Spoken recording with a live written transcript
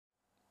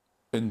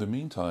In the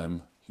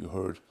meantime, you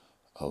heard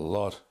a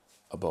lot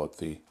about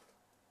the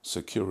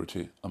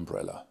security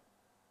umbrella.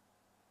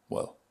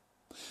 Well,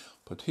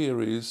 but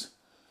here is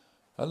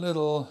a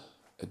little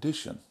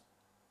addition.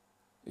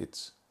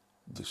 It's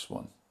this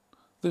one.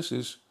 This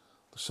is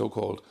the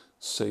so-called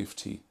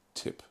safety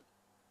tip.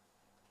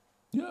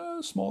 Yeah,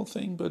 a small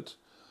thing, but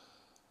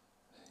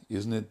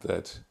isn't it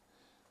that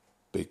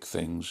big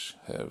things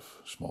have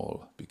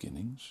small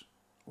beginnings,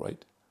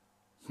 right?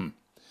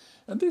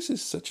 And this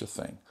is such a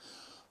thing.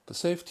 The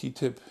safety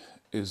tip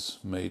is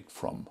made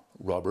from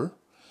rubber,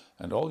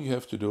 and all you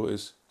have to do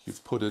is you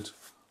put it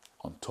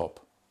on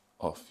top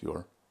of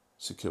your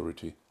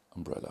security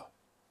umbrella.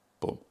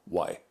 Boom.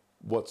 Why?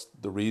 What's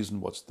the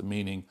reason? What's the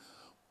meaning?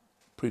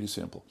 Pretty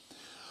simple.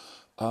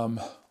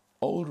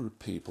 Older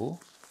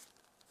people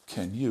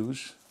can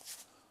use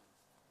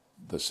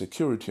the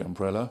security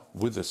umbrella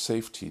with a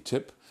safety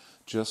tip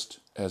just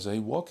as a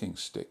walking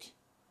stick,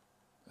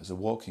 as a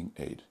walking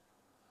aid.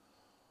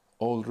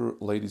 Older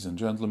ladies and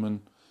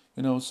gentlemen,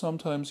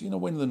 sometimes,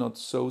 when they're not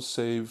so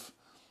safe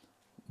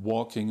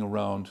walking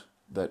around,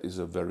 that is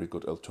a very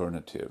good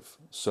alternative.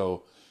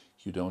 So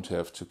you don't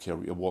have to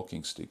carry a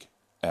walking stick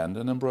and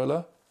an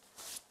umbrella.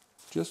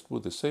 Just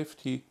with the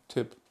safety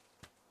tip,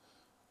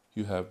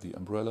 you have the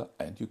umbrella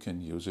and you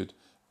can use it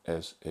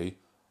as a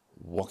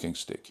walking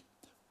stick.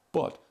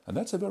 But, and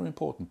that's a very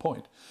important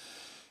point,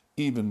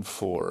 even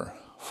for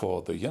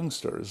the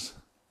youngsters,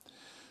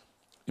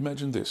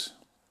 imagine this.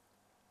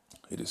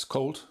 It is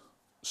cold,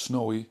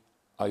 snowy,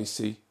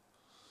 icy.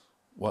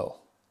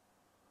 Well,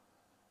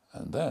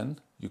 and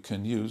then you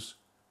can use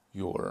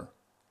your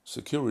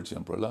security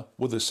umbrella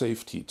with a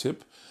safety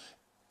tip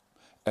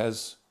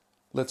as,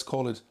 let's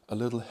call it, a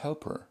little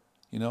helper.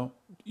 You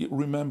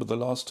remember the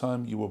last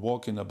time you were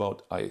walking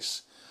about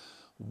ice.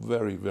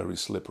 Very, very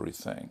slippery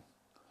thing.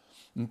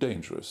 And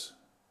dangerous.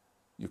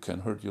 You can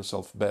hurt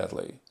yourself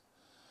badly.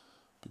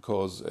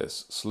 Because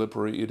as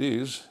slippery it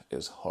is,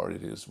 as hard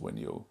it is when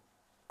you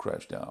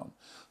crash down.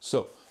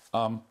 So,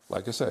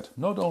 like I said,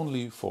 not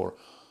only for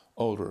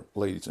older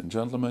ladies and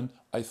gentlemen,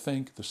 I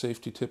think the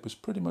safety tip is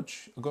pretty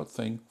much a good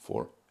thing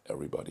for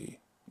everybody.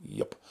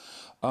 Yep.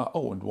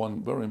 And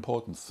one very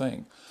important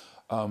thing.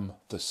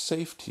 The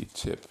safety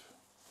tip,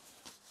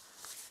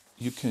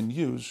 you can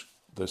use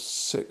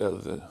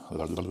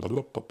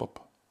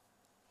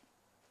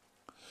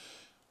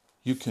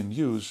you can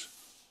use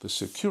the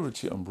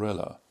security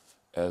umbrella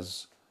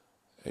as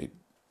a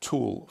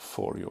tool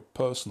for your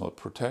personal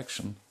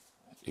protection,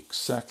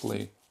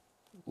 exactly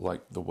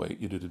like the way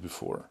you did it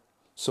before.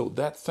 So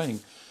that thing,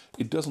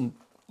 it doesn't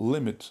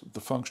limit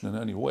the function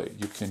in any way.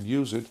 You can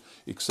use it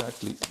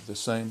exactly the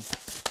same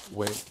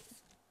way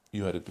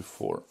you had it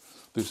before.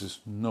 This is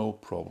no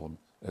problem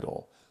at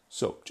all.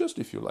 So just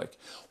if you like,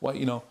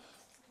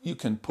 you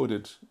can put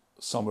it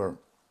somewhere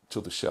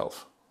to the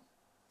shelf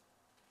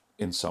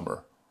in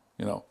summer,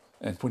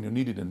 and when you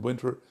need it in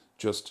winter,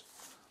 just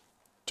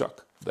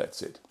chuck,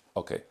 that's it.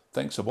 Okay,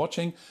 thanks for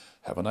watching.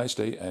 Have a nice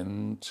day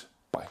and